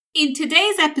In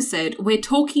today's episode, we're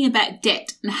talking about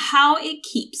debt and how it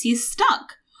keeps you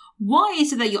stuck. Why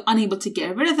is it that you're unable to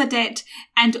get rid of the debt,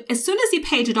 and as soon as you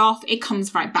paid it off, it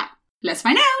comes right back? Let's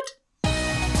find out.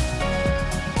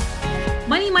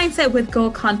 Money Mindset with Gul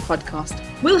Khan podcast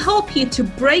will help you to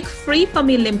break free from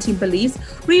your limiting beliefs,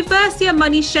 reverse your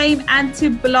money shame, and to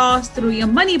blast through your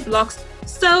money blocks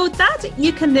so that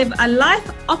you can live a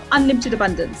life of unlimited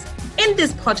abundance. In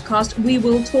this podcast, we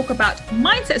will talk about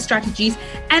mindset strategies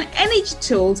and energy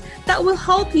tools that will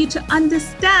help you to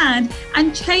understand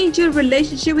and change your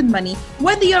relationship with money,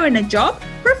 whether you're in a job,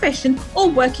 profession, or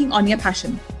working on your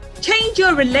passion. Change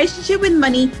your relationship with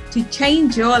money to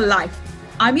change your life.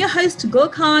 I'm your host, Gul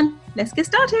Khan. Let's get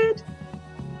started.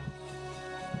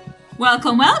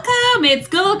 Welcome. It's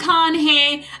Gul Khan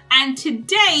here, and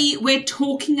today we're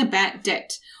talking about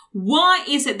debt. Why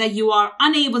is it that you are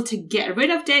unable to get rid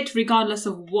of debt regardless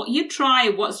of what you try,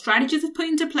 what strategies you've put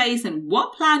into place, and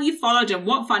what plan you followed, and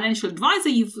what financial advisor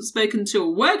you've spoken to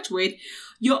or worked with?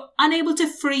 You're unable to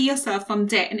free yourself from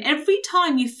debt. And every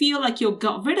time you feel like you've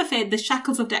got rid of it, the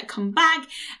shackles of debt come back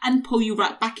and pull you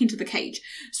right back into the cage.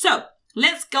 So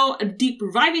let's go a deep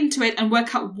dive into it and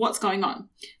work out what's going on.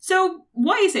 So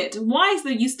why is it? Why is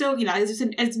that you still,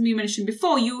 as we mentioned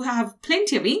before, you have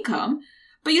plenty of income,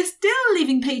 but you're still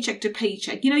living paycheck to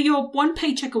paycheck. You're one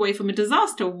paycheck away from a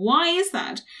disaster. Why is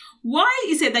that? Why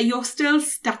is it that you're still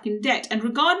stuck in debt? And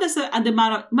regardless of the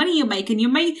amount of money you make, the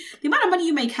amount of money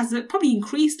you make has probably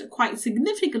increased quite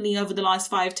significantly over the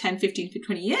last 5, 10, 15,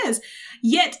 20 years,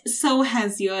 yet so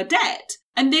has your debt.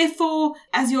 And therefore,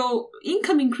 as your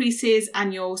income increases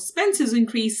and your expenses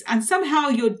increase, and somehow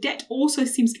your debt also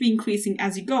seems to be increasing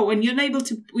as you go, and you're unable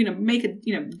to, make a,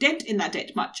 dent in that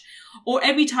debt much. Or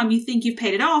every time you think you've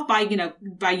paid it off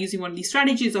by using one of these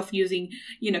strategies of using,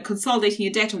 consolidating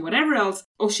your debt or whatever else,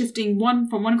 or shifting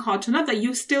from one card to another,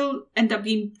 you still end up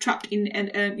being trapped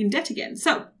in debt again.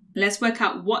 So let's work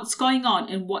out what's going on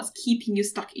and what's keeping you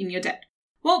stuck in your debt.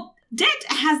 Well, debt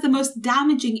has the most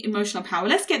damaging emotional power.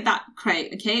 Let's get that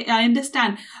correct, okay? I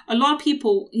understand a lot of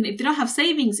people, if they don't have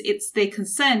savings, they're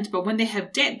concerned, but when they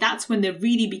have debt, that's when they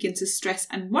really begin to stress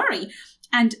and worry.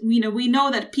 And, we know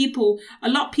that a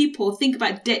lot of people think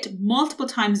about debt multiple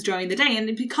times during the day, and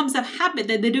it becomes a habit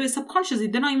that they do it subconsciously.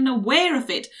 They're not even aware of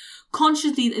it.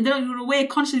 Consciously, they're not even aware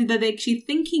consciously that they're actually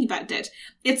thinking about debt.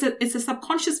 It's a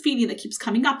subconscious feeling that keeps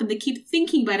coming up, and they keep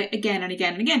thinking about it again and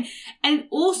again and again. And it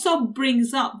also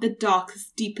brings up the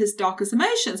darkest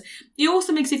emotions. It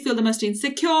also makes you feel the most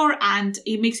insecure, and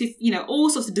it makes you, all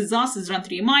sorts of disasters run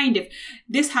through your mind. If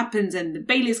this happens and the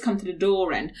bailiffs come to the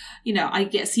door and, I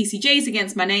get CCJs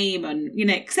against my name and,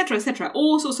 et cetera, et cetera.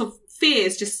 All sorts of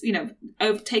fears just,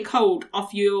 take hold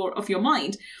of your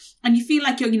mind. And you feel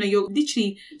like you're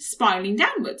literally spiraling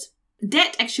downwards.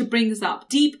 Debt actually brings up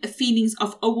deep feelings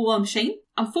of overwhelmed shame.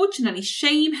 Unfortunately,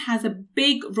 shame has a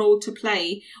big role to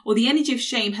play, or the energy of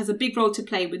shame has a big role to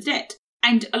play with debt.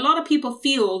 And a lot of people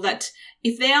feel that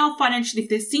if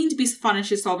they seem to be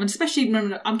financially solvent, especially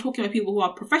when I'm talking about people who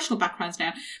are professional backgrounds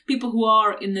now, people who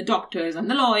are in the doctors and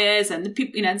the lawyers and the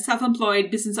people,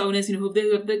 self-employed business owners, who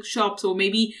have the shops, or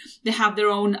maybe they have their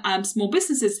own small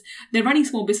businesses. They're running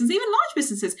small businesses, even large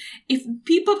businesses. If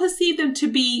people perceive them to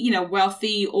be,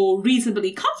 wealthy or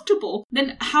reasonably comfortable,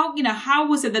 then how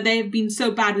was it that they have been so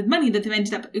bad with money that they've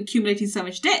ended up accumulating so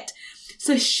much debt?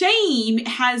 So shame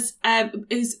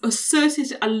is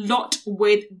associated a lot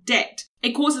with debt.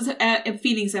 It causes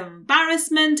feelings of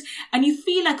embarrassment, and you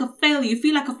feel like a failure. You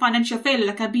feel like a financial failure.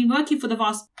 Like, I've been working for the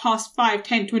past 5,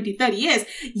 10, 20, 30 years,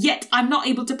 yet I'm not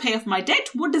able to pay off my debt.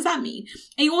 What does that mean?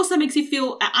 And it also makes you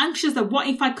feel anxious that what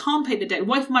if I can't pay the debt?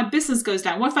 What if my business goes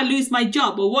down? What if I lose my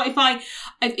job? Or what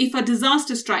if a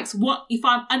disaster strikes? What if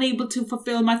I'm unable to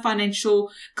fulfill my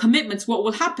financial commitments? What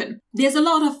will happen? There's a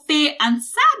lot of fear and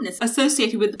sadness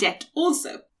associated with debt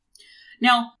also.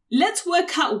 Now, let's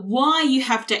work out why you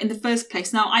have debt in the first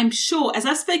place. Now, I'm sure, as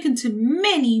I've spoken to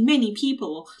many, many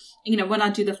people, when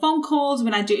I do the phone calls,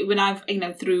 when I've,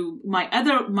 through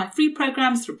my free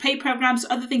programs, through paid programs,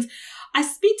 other things, I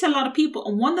speak to a lot of people.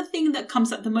 And one of the things that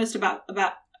comes up the most about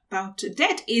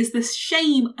debt is the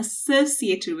shame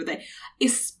associated with it,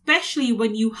 especially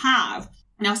when you have.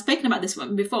 Now, I've spoken about this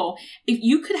one before. If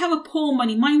you could have a poor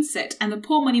money mindset, and the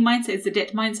poor money mindset is the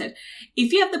debt mindset.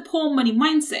 If you have the poor money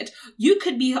mindset, you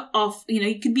could be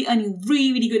you could be earning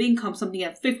really, really good income, something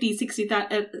like 50,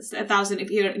 60,000 if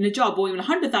you're in a job, or even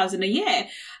 100,000 a year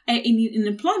in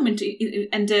employment,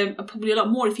 and probably a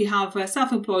lot more if you have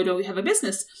self-employed or you have a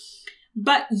business.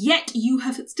 But yet you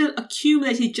have still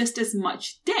accumulated just as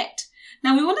much debt.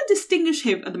 Now, we want to distinguish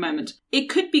here at the moment. It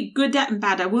could be good debt and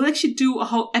bad debt. We'll actually do a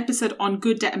whole episode on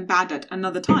good debt and bad debt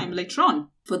another time later on.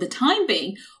 For the time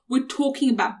being, we're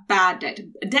talking about bad debt.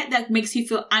 Debt that makes you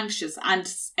feel anxious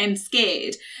and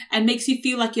scared and makes you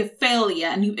feel like you're a failure.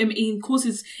 And it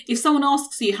causes, if someone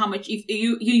asks you how much, if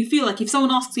you feel like if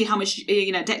someone asks you how much,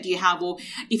 debt do you have, or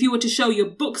if you were to show your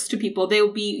books to people,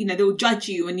 they'll be, they'll judge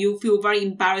you and you'll feel very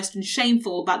embarrassed and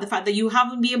shameful about the fact that you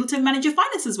haven't been able to manage your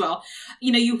finances well.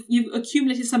 You've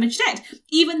accumulated so much debt,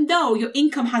 even though your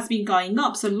income has been going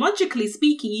up. So logically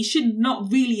speaking, you should not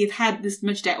really have had this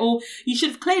much debt, or you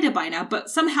should have cleared it by now, but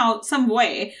somehow, some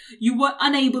way, you were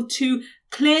unable to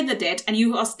clear the debt and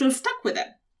you are still stuck with it.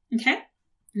 Okay?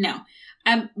 Now,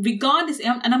 regardless,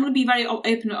 and I'm going to be very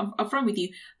open upfront with you,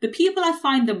 the people I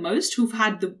find the most who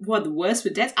are the worst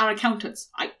with debts are accountants.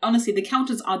 Honestly, the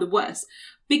accountants are the worst,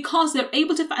 because they're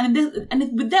able to,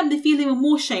 and with them, they feel even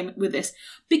more shame with this,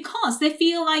 because they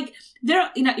feel like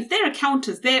if they're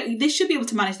accountants, they should be able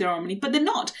to manage their own money, but they're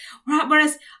not.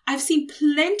 Whereas I've seen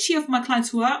plenty of my clients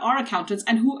who are accountants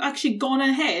and who actually gone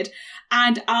ahead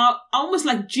and are almost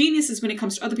like geniuses when it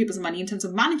comes to other people's money, in terms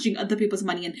of managing other people's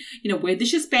money and, where they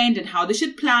should spend and how they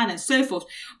should plan and so forth.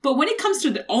 But when it comes to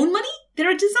their own money, they're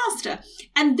a disaster.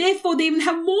 And therefore they even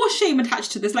have more shame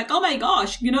attached to this. Like, oh my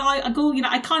gosh,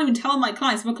 I can't even tell my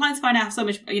clients. My clients find I have so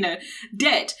much,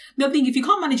 debt. They'll think, if you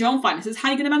can't manage your own finances, how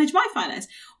are you going to manage my finance?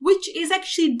 Which is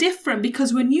actually different,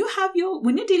 because when you're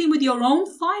dealing with your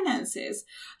own finances,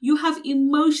 you have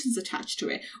emotions attached to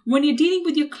it. When you're dealing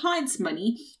with your client's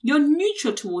money, you're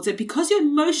neutral towards it, because your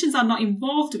emotions are not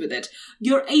involved with it.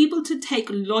 You're able to take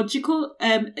logical,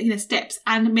 steps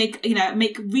and make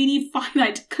really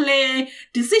finite, clear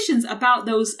decisions about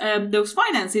those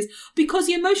finances, because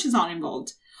your emotions aren't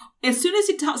involved. As soon as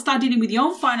you start dealing with your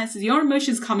own finances, your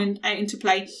emotions come into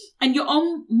play, and your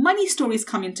own money stories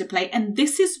come into play. And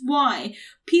this is why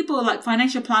people like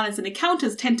financial planners and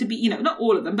accountants tend to be, not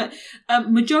all of them, but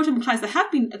majority of my clients that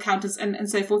have been accountants and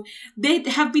so forth, they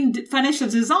have been financial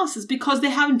disasters because they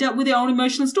haven't dealt with their own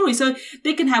emotional story. So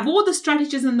they can have all the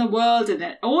strategies in the world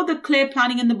and all the clear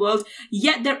planning in the world,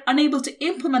 yet they're unable to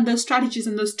implement those strategies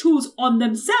and those tools on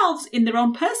themselves in their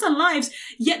own personal lives,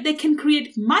 yet they can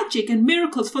create magic and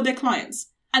miracles for their clients.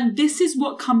 And this is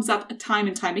what comes up time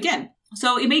and time again.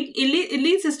 So it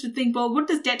leads us to think, well, what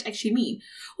does debt actually mean?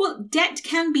 Well, debt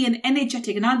can be an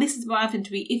energetic, and now this is what I find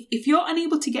to be, if you're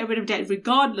unable to get rid of debt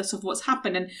regardless of what's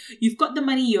happened, and you've got the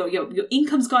money, your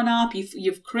income's gone up,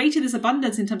 you've created this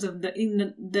abundance in terms of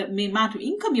the amount of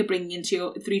income you're bringing into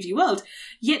your 3D world,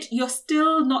 yet you're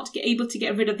still not able to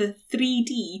get rid of the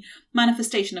 3D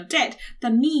manifestation of debt,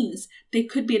 that means there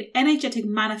could be an energetic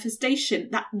manifestation,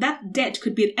 that debt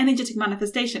could be an energetic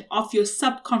manifestation of your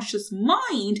subconscious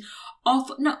mind,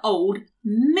 of an old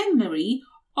memory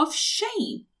of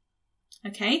shame,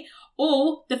 okay?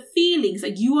 Or the feelings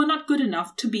that you are not good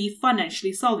enough to be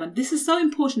financially solvent. This is so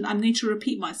important, I'm going to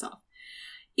repeat myself.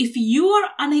 If you are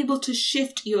unable to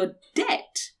shift your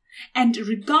debt, and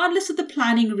regardless of the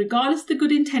planning, regardless of the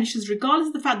good intentions, regardless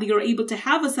of the fact that you're able to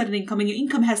have a certain income and your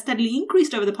income has steadily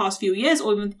increased over the past few years,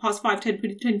 or even the past 5, 10,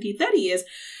 20, 30 years,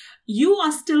 you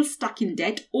are still stuck in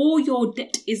debt, or your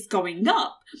debt is going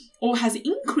up or has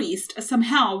increased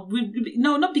somehow.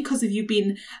 No, not because of you've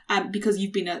been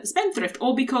a spendthrift,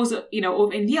 or because of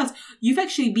anything else. You've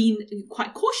actually been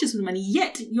quite cautious with money,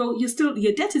 yet your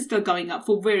debt is still going up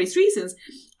for various reasons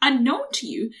unknown to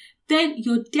you. Then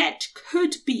your debt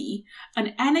could be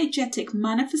an energetic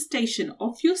manifestation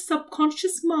of your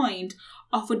subconscious mind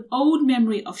of an old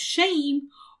memory of shame,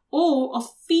 or of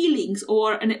feelings,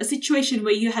 or a situation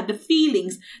where you had the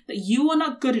feelings that you are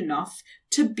not good enough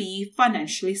to be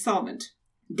financially solvent.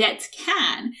 Debt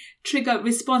can trigger a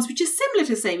response which is similar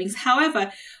to savings.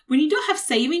 However, when you don't have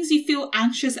savings, you feel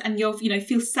anxious and you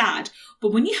feel sad.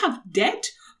 But when you have debt,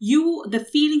 the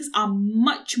feelings are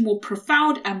much more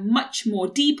profound and much more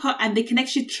deeper, and they can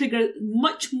actually trigger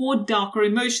much more darker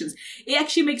emotions. It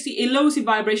actually it lowers your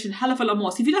vibration a hell of a lot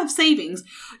more. So if you don't have savings,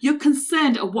 you're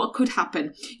concerned of what could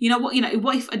happen.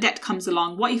 What if a debt comes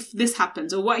along? What if this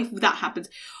happens? Or what if that happens?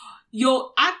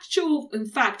 In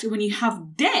fact, when you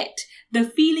have debt, the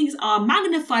feelings are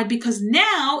magnified, because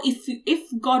now if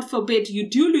God forbid you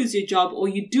do lose your job, or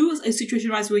you do a situation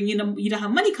arise where you don't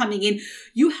have money coming in,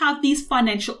 you have these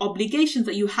financial obligations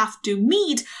that you have to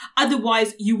meet,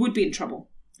 otherwise you would be in trouble.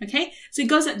 Okay? So it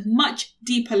goes at much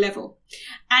deeper level.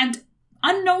 And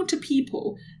unknown to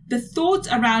people, the thoughts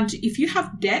around if you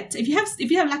have debt, if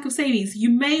you have lack of savings, you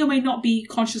may or may not be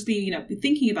consciously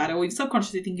thinking about it, or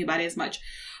subconsciously thinking about it as much.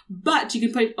 But you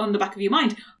can put it on the back of your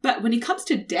mind. But when it comes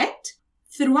to debt,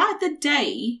 throughout the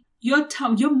day, your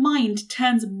mind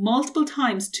turns multiple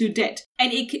times to debt.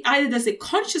 And it either does it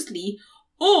consciously,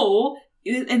 or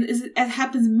and it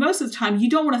happens most of the time, you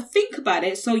don't want to think about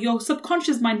it, so your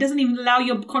subconscious mind doesn't even allow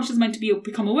your conscious mind to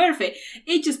become aware of it.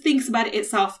 It just thinks about it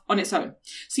itself on its own.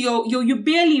 So you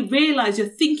barely realize you're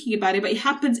thinking about it, but it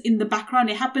happens in the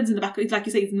background. It happens in the back. It's like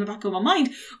you say, it's in the back of my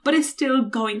mind, but it's still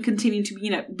continuing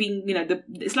to being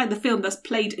it's like the film that's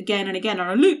played again and again on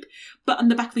a loop, but on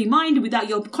the back of your mind without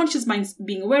your conscious mind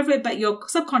being aware of it, but your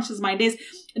subconscious mind is.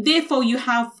 Therefore, you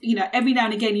have every now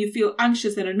and again you feel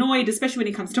anxious and annoyed, especially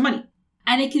when it comes to money.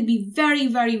 And it can be very,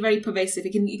 very, very pervasive.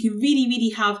 It can really,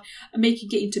 really make you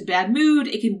get into bad mood.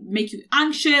 It can make you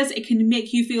anxious. It can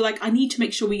make you feel like, I need to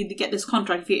make sure we get this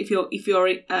contract if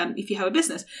you have a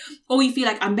business, or you feel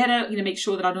like I'm better, make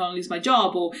sure that I don't lose my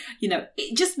job, or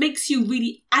it just makes you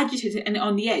really agitated and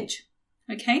on the edge.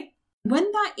 Okay,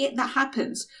 when that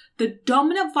happens, the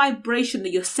dominant vibration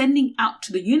that you're sending out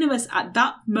to the universe at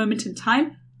that moment in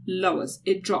time lowers.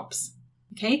 It drops.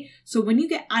 Okay, so when you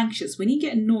get anxious, when you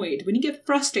get annoyed, when you get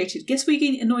frustrated, guess what you're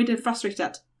getting annoyed and frustrated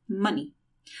at? Money.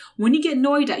 When you get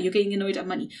annoyed at, you're getting annoyed at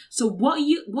money. So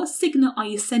what signal are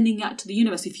you sending out to the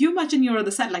universe? If you imagine you're on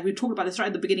the satellite, we talked about this right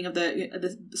at the beginning of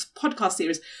the podcast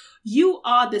series. You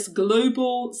are this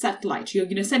global satellite.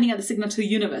 You're sending out the signal to the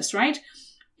universe, right?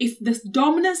 If this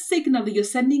dominant signal that you're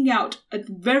sending out at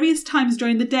various times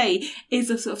during the day is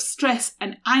a sort of stress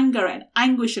and anger and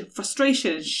anguish and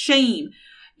frustration and shame,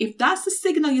 if that's the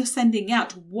signal you're sending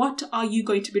out, what are you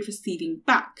going to be receiving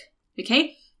back?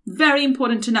 Okay? Very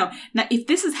important to know. Now, if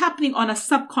this is happening on a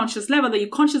subconscious level that your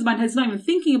conscious mind is not even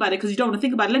thinking about it because you don't want to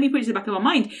think about it, let me put it in the back of my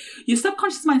mind. Your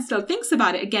subconscious mind still thinks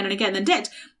about it again and again and debt.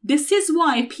 This is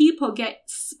why people get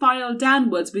spiraled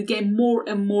downwards with getting more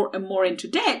and more and more into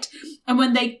debt. And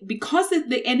because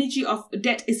the energy of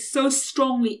debt is so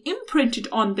strongly imprinted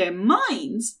on their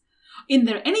minds, in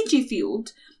their energy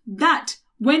field, that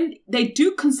when they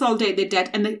do consolidate their debt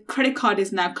and the credit card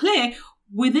is now clear,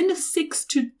 within the 6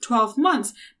 to 12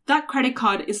 months, that credit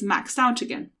card is maxed out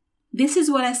again. This is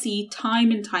what I see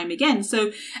time and time again.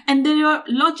 So, and there are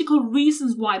logical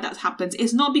reasons why that happens.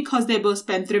 It's not because they're both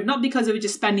spendthrift, not because they were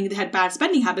just spending, they had bad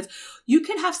spending habits. You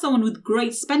can have someone with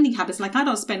great spending habits, like I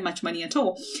don't spend much money at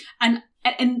all. And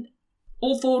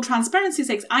all for transparency's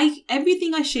sake,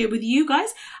 everything I share with you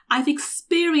guys, I've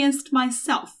experienced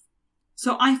myself.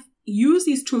 So I've use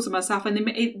these tools for myself, and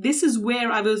this is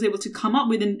where I was able to come up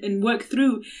with and work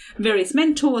through various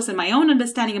mentors, and my own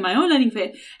understanding and my own learning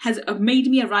fit has made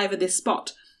me arrive at this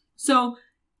spot. So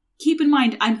keep in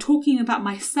mind, I'm talking about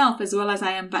myself as well as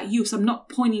I am about you. So I'm not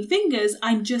pointing fingers.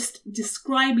 I'm just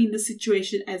describing the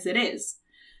situation as it is.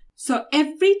 So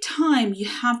every time you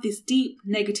have these deep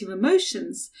negative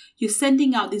emotions, you're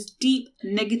sending out these deep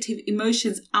negative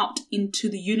emotions out into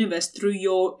the universe through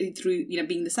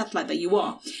being the satellite that you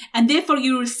are. And therefore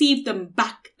you receive them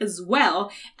back as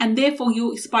well. And therefore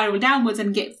you spiral downwards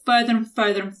and get further and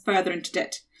further and further into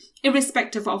debt,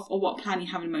 irrespective of what plan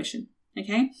you have in motion.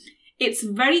 Okay? It's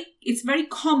very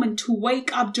common to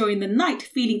wake up during the night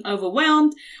feeling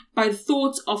overwhelmed by the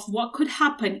thoughts of what could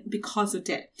happen because of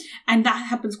debt. And that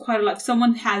happens quite a lot. If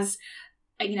someone has,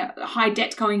 high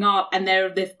debt going up and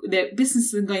their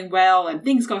business isn't going well and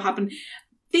things going to happen,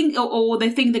 or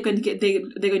they think they're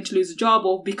going to lose a job,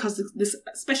 or because this,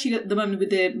 especially at the moment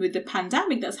with the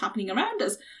pandemic that's happening around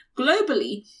us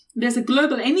globally, there's a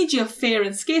global energy of fear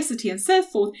and scarcity and so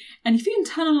forth. And if you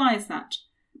internalize that,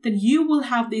 then you will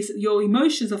have your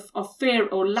emotions of fear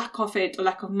or lack of it, or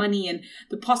lack of money, and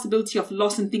the possibility of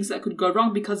loss and things that could go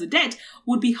wrong because of debt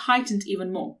would be heightened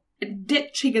even more.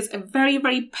 Debt triggers a very,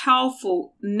 very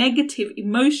powerful negative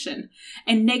emotion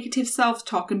and negative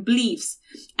self-talk and beliefs.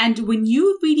 And when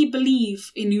you really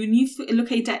believe, and when you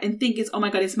look at debt and think it's, oh my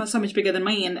God, it's so much bigger than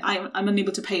me, and I'm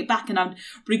unable to pay it back, and I'm,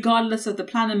 regardless of the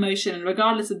plan in motion and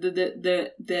regardless of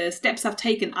the steps I've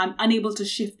taken, I'm unable to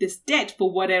shift this debt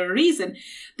for whatever reason,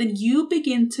 then you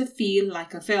begin to feel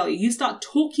like a failure. You start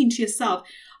talking to yourself,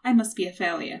 I must be a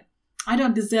failure. I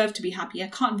don't deserve to be happy. I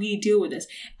can't really deal with this.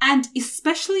 And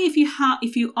especially if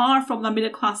you are from the middle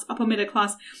class, upper middle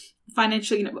class,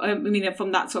 financial,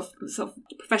 from that sort of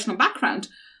professional background,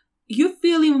 you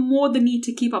feel even more the need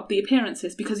to keep up the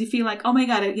appearances, because you feel like, oh my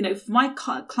God, if my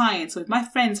clients or if my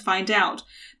friends find out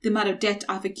the amount of debt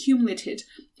I've accumulated,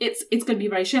 it's going to be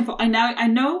very shameful. I know,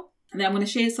 and I'm going to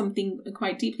share something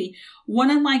quite deeply.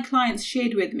 One of my clients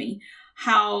shared with me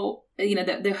how,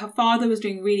 that her father was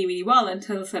doing really, really well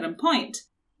until a certain point.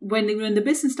 When the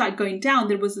business started going down,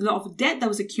 there was a lot of debt that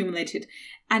was accumulated.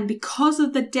 And because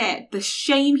of the debt, the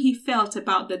shame he felt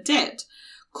about the debt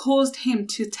caused him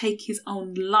to take his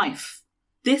own life.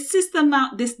 This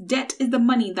debt is the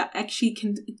money that actually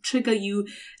can trigger you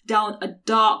down a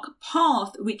dark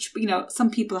path, which, some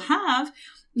people have.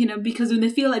 because when they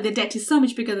feel like their debt is so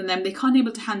much bigger than them, they can't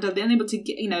able to handle, they're unable to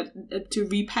get, to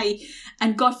repay,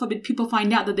 and God forbid people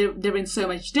find out that they're in so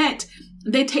much debt,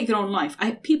 they take their own life.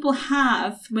 People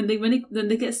have, when they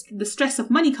get the stress of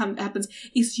money happens,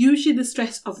 it's usually the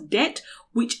stress of debt,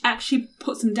 which actually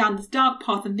puts them down this dark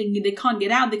path and thinking they can't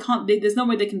get out, there's no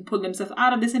way they can pull themselves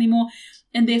out of this anymore,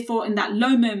 and therefore in that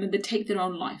low moment they take their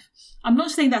own life. I'm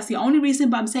not saying that's the only reason,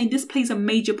 but I'm saying this plays a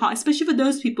major part, especially for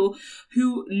those people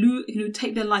who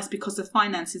take their lives because of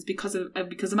finances, because of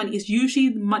money. It's usually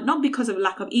not because of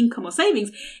lack of income or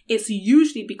savings. It's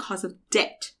usually because of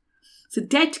debt. So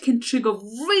debt can trigger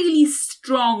really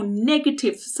strong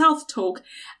negative self-talk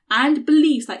and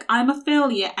beliefs like I'm a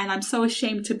failure and I'm so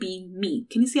ashamed to be me.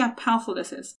 Can you see how powerful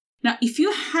this is? Now, if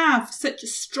you have such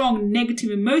strong negative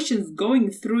emotions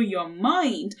going through your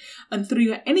mind and through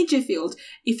your energy field,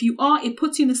 it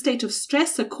puts you in a state of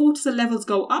stress, so cortisol levels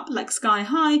go up like sky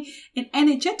high, and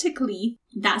energetically,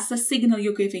 that's the signal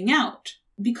you're giving out.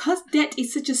 Because debt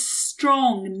is such a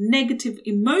strong negative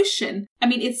emotion,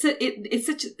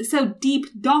 it's so deep,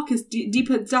 dark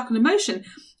emotion.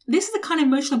 This is the kind of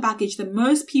emotional baggage that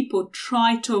most people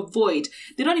try to avoid.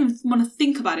 They don't even want to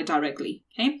think about it directly.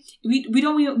 Okay, we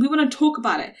want to talk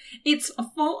about it. It's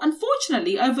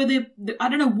unfortunately over I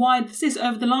don't know why this is,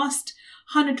 over the last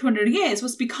 100, 200 years,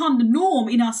 what's become the norm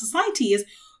in our society is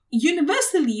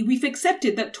universally we've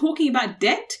accepted that talking about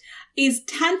debt is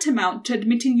tantamount to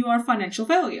admitting you are a financial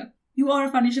failure. You are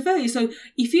a financial failure. So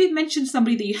if you mention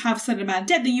somebody that you have a certain amount of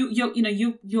debt, then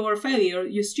you're a failure,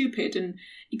 you're stupid, and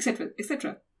etc.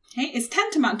 etc. Okay, it's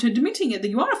tantamount to admitting it that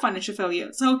you are a financial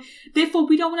failure. So therefore,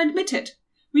 we don't want to admit it.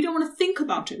 We don't want to think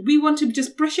about it. We want to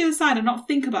just brush it aside and not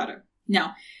think about it.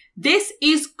 Now, this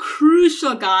is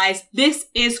crucial, guys. This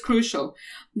is crucial.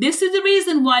 This is the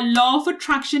reason why law of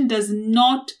attraction does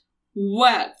not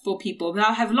work for people. Now,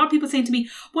 I have a lot of people saying to me,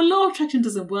 well, law of attraction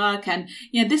doesn't work, and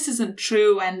this isn't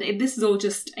true, and this is all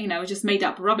just just made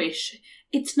up rubbish.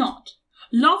 It's not.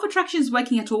 Law of attraction is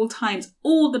working at all times,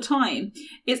 all the time.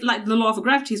 It's like the law of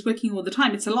gravity is working all the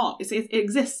time. It's a law. It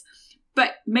exists.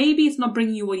 But maybe it's not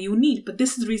bringing you what you need, but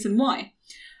this is the reason why.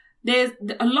 There's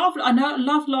a lot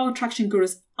of law of attraction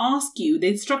gurus they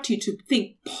instruct you to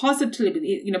think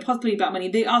positively, positively about money.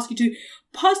 They ask you to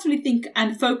positively think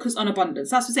and focus on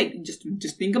abundance. That's what I say.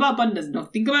 Just think about abundance.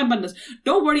 Don't think about abundance.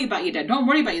 Don't worry about your debt. Don't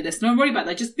worry about your this. Don't worry about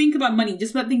that. Just think about money.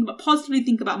 Positively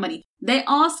think about money. They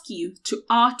ask you to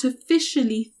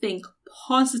artificially think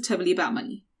positively about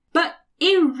money. But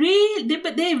they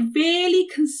rarely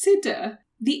consider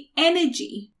the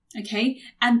energy, okay,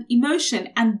 and emotion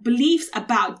and beliefs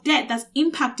about debt that's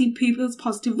impacting people's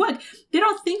positive work. They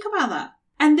don't think about that.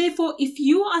 And therefore, if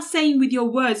you are saying with your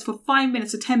words for 5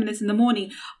 minutes or 10 minutes in the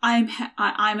morning, I'm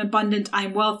abundant,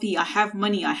 I'm wealthy, I have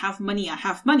money, I have money, I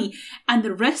have money, and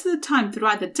the rest of the time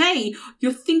throughout the day,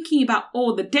 you're thinking about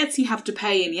all the debts you have to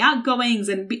pay and the outgoings,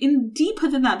 and deeper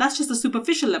than that, that's just a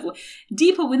superficial level.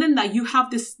 Deeper within that, you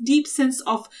have this deep sense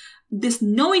of this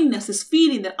knowingness, this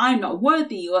feeling that I'm not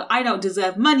worthy, or I don't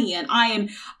deserve money, and I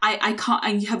can't,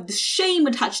 and you have this shame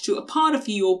attached to a part of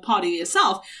you or part of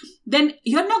yourself, then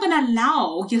you're not going to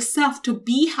allow yourself to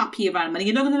be happy around money.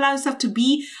 You're not going to allow yourself to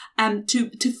be,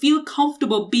 to feel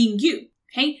comfortable being you.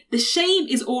 Okay. The shame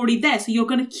is already there. So you're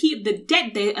going to keep the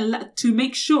debt there to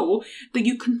make sure that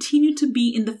you continue to be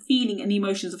in the feeling and the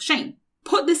emotions of shame.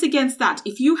 Put this against that.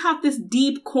 If you have this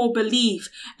deep core belief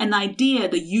and idea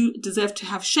that you deserve to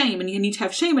have shame and you need to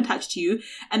have shame attached to you,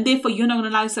 and therefore you're not going to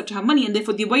allow yourself to have money, and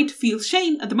therefore the way to feel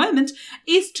shame at the moment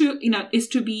is to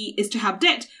have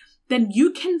debt, then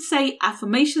you can say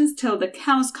affirmations till the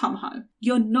cows come home.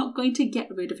 You're not going to get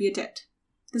rid of your debt.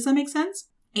 Does that make sense?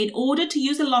 In order to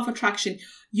use the law of attraction,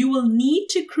 you will need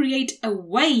to create a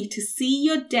way to see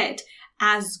your debt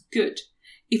as good.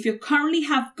 If you currently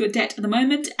have good debt at the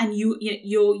moment and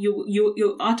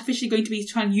you're artificially going to be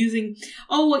using,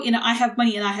 I have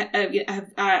money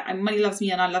and money loves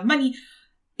me and I love money,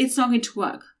 it's not going to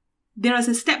work. There is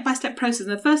a step-by-step process,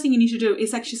 and the first thing you need to do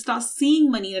is actually start seeing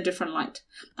money in a different light.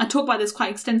 I talk about this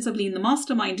quite extensively in the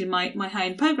mastermind in my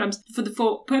high-end programs. For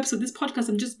purpose of this podcast,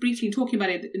 I'm just briefly talking about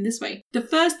it in this way. The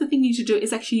first thing you need to do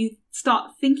is actually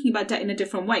start thinking about debt in a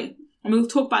different way. And we'll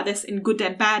talk about this in good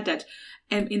debt, bad debt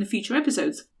in the future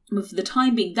episodes. But for the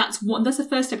time being, that's the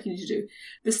first step you need to do.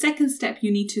 The second step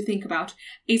you need to think about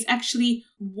is actually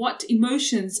what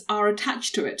emotions are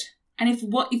attached to it. And if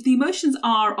the emotions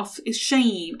are of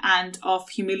shame and of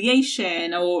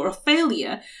humiliation or of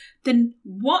failure, then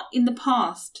what in the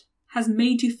past has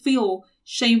made you feel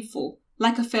shameful,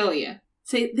 like a failure?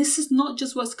 So this is not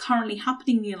just what's currently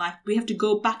happening in your life. We have to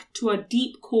go back to our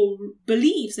deep core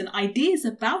beliefs and ideas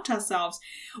about ourselves.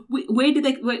 Where did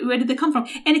they come from?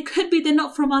 And it could be they're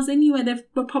not from us anyway. They're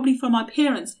probably from our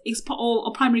parents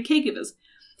or primary caregivers.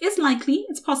 It's likely,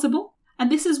 it's possible.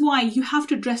 And this is why you have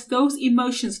to address those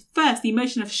emotions first, the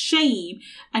emotion of shame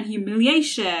and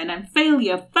humiliation and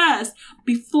failure first,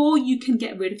 before you can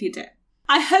get rid of your debt.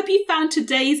 I hope you found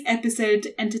today's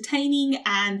episode entertaining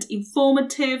and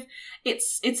informative.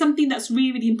 It's something that's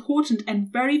really, really important, and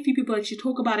very few people actually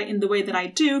talk about it in the way that I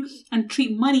do and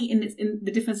treat money in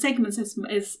the different segments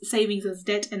as savings, as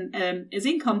debt, and as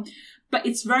income. But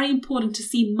it's very important to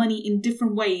see money in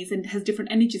different ways and has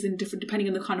different energies and different depending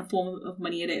on the kind of form of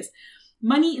money it is.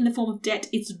 Money in the form of debt,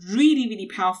 it's really, really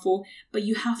powerful, but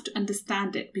you have to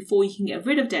understand it before you can get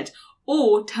rid of debt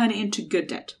or turn it into good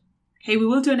debt. Okay, we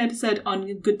will do an episode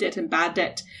on good debt and bad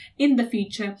debt in the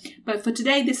future. But for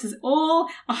today, this is all.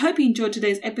 I hope you enjoyed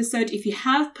today's episode. If you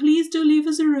have, please do leave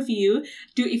us a review.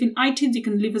 If in iTunes, you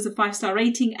can leave us a 5-star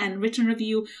rating and written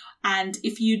review. And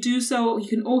if you do so, you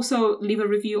can also leave a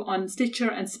review on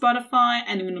Stitcher and Spotify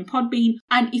and even on Podbean.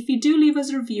 And if you do leave us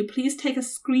a review, please take a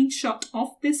screenshot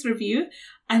of this review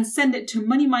and send it to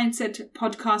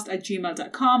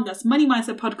moneymindsetpodcast@gmail.com. That's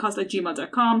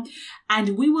moneymindsetpodcast@gmail.com. And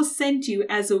we will send you,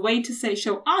 as a way to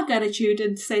show our gratitude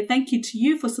and say thank you to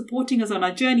you for supporting us on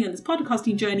our journey, on this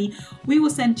podcasting journey, we will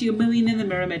send you a Million in the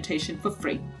Mirror meditation for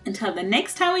free. Until the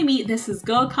next time we meet, this is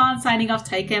Girl Khan signing off.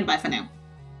 Take care and bye for now.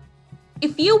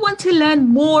 If you want to learn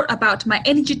more about my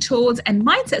energy tools and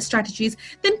mindset strategies,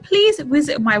 then please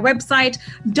visit my website,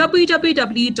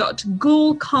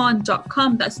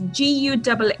 www.gulkhan.com. That's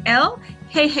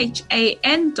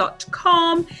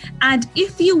GULLKHAN.com. And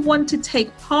if you want to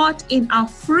take part in our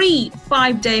free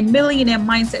 5-day Millionaire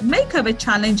Mindset Makeover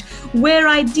Challenge, where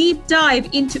I deep dive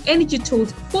into energy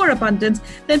tools for abundance,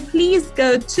 then please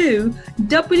go to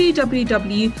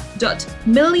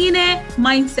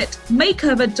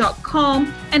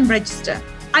www.millionairemindsetmakeover.com and register.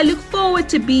 I look forward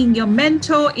to being your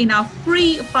mentor in our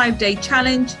free 5-day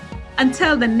challenge.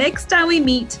 Until the next time we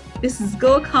meet, this is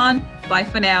Gul Khan. Bye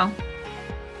for now.